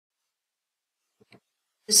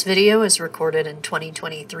This video is recorded in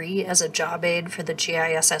 2023 as a job aid for the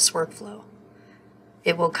GISS workflow.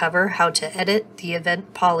 It will cover how to edit the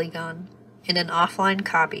event Polygon in an offline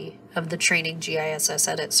copy of the training GISS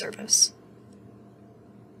edit service.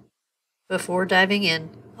 Before diving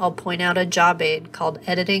in, I'll point out a job aid called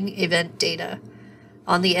Editing Event Data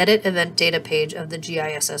on the Edit Event Data page of the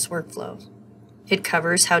GISS workflow. It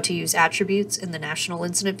covers how to use attributes in the National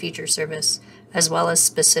Incident Feature Service, as well as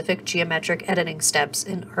specific geometric editing steps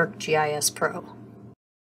in ArcGIS Pro.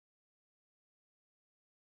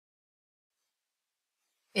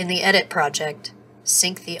 In the Edit project,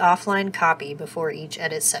 sync the offline copy before each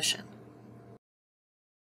edit session.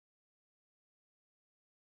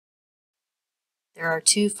 There are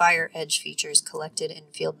two fire edge features collected in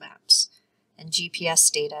field maps, and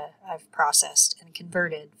GPS data I've processed and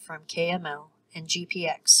converted from KML and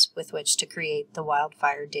GPX with which to create the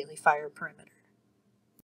wildfire daily fire perimeter.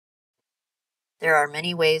 There are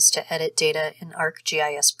many ways to edit data in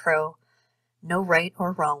ArcGIS Pro. No right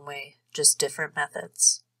or wrong way, just different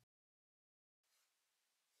methods.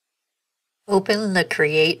 Open the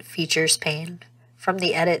Create Features pane from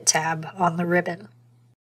the Edit tab on the ribbon.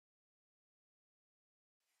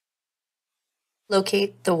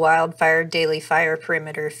 Locate the Wildfire Daily Fire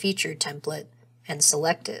Perimeter feature template and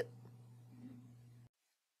select it.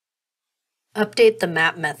 Update the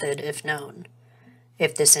map method if known.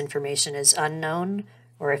 If this information is unknown,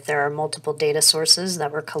 or if there are multiple data sources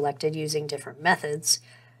that were collected using different methods,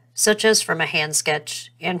 such as from a hand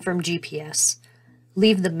sketch and from GPS,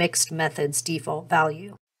 leave the mixed methods default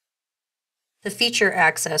value. The feature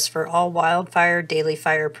access for all wildfire daily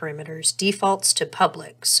fire perimeters defaults to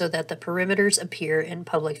public so that the perimeters appear in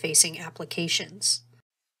public-facing applications.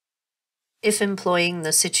 If employing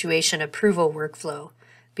the situation approval workflow,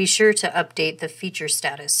 be sure to update the feature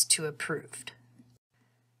status to approved.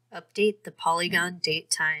 Update the Polygon date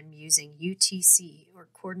time using UTC, or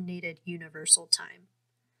Coordinated Universal Time.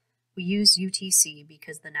 We use UTC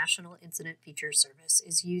because the National Incident Feature Service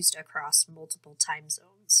is used across multiple time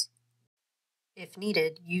zones. If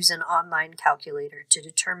needed, use an online calculator to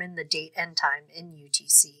determine the date and time in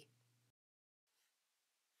UTC.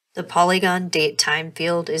 The Polygon date time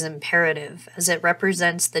field is imperative as it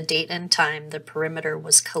represents the date and time the perimeter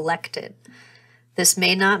was collected. This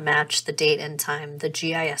may not match the date and time the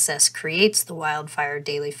GISS creates the wildfire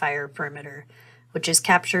daily fire perimeter, which is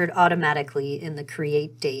captured automatically in the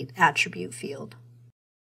Create Date attribute field.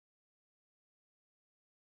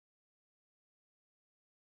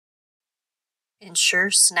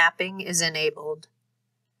 Ensure snapping is enabled.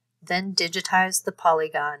 Then digitize the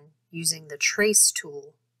polygon using the Trace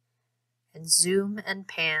tool and zoom and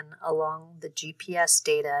pan along the GPS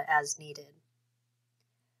data as needed.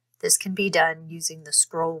 This can be done using the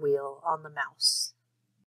scroll wheel on the mouse.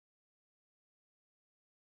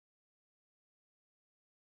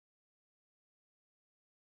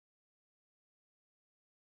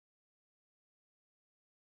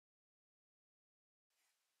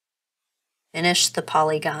 Finish the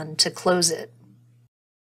polygon to close it.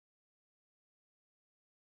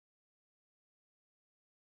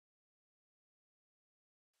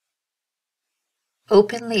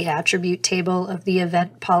 Open the attribute table of the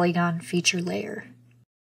event polygon feature layer.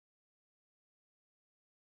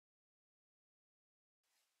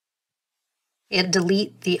 And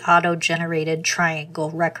delete the auto-generated triangle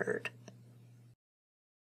record.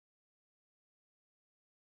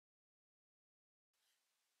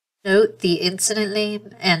 Note the incident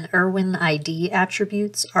name and Irwin ID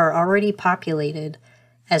attributes are already populated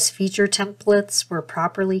as feature templates were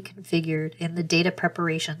properly configured in the data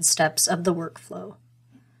preparation steps of the workflow.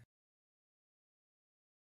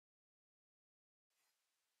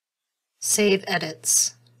 Save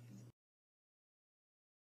edits.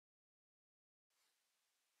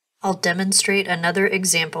 I'll demonstrate another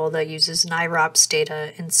example that uses NIROPS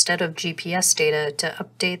data instead of GPS data to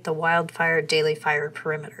update the wildfire daily fire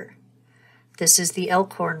perimeter. This is the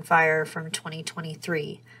Elkhorn fire from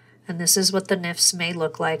 2023, and this is what the NIFs may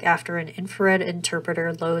look like after an infrared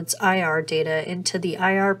interpreter loads IR data into the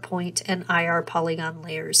IR point and IR polygon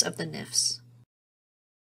layers of the NIFs.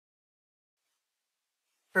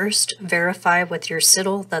 First, verify with your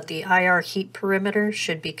SITL that the IR heat perimeter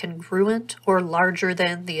should be congruent or larger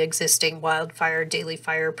than the existing wildfire daily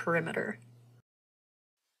fire perimeter.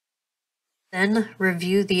 Then,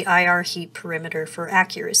 review the IR heat perimeter for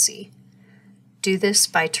accuracy. Do this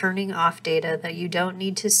by turning off data that you don't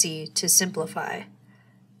need to see to simplify.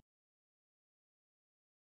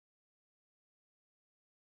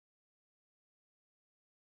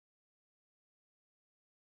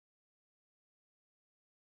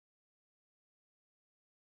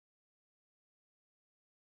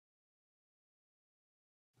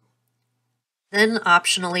 Then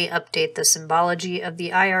optionally update the symbology of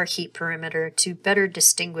the IR heat perimeter to better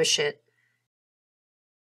distinguish it,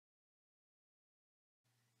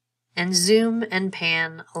 and zoom and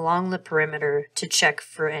pan along the perimeter to check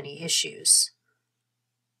for any issues.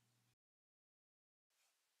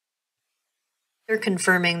 They're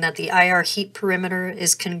confirming that the IR heat perimeter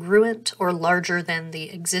is congruent or larger than the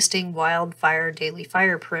existing wildfire daily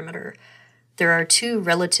fire perimeter. There are two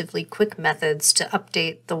relatively quick methods to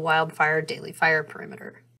update the wildfire daily fire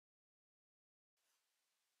perimeter.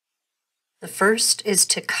 The first is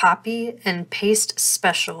to copy and paste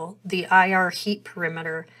special the IR heat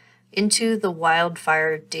perimeter into the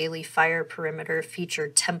wildfire daily fire perimeter feature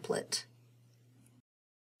template.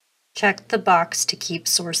 Check the box to keep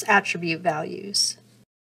source attribute values.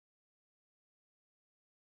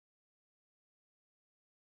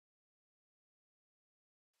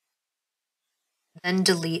 Then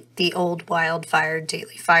delete the old wildfire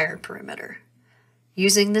daily fire perimeter.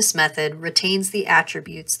 Using this method retains the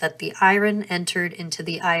attributes that the iron entered into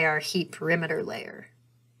the IR heat perimeter layer.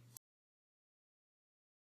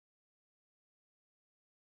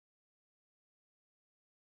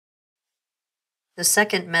 The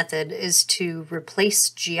second method is to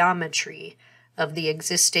replace geometry of the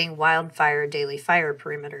existing wildfire daily fire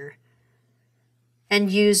perimeter and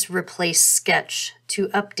use replace sketch to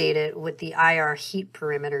update it with the IR heat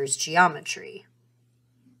perimeter's geometry.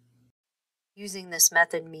 Using this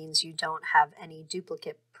method means you don't have any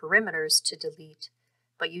duplicate perimeters to delete,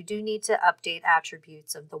 but you do need to update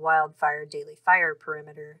attributes of the wildfire daily fire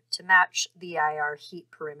perimeter to match the IR heat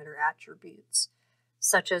perimeter attributes,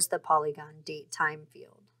 such as the Polygon date time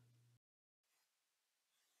field.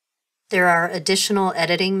 There are additional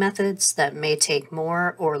editing methods that may take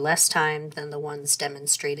more or less time than the ones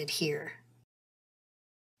demonstrated here.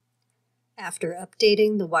 After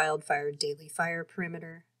updating the wildfire daily fire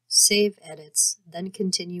perimeter, save edits, then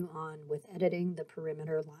continue on with editing the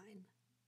perimeter line.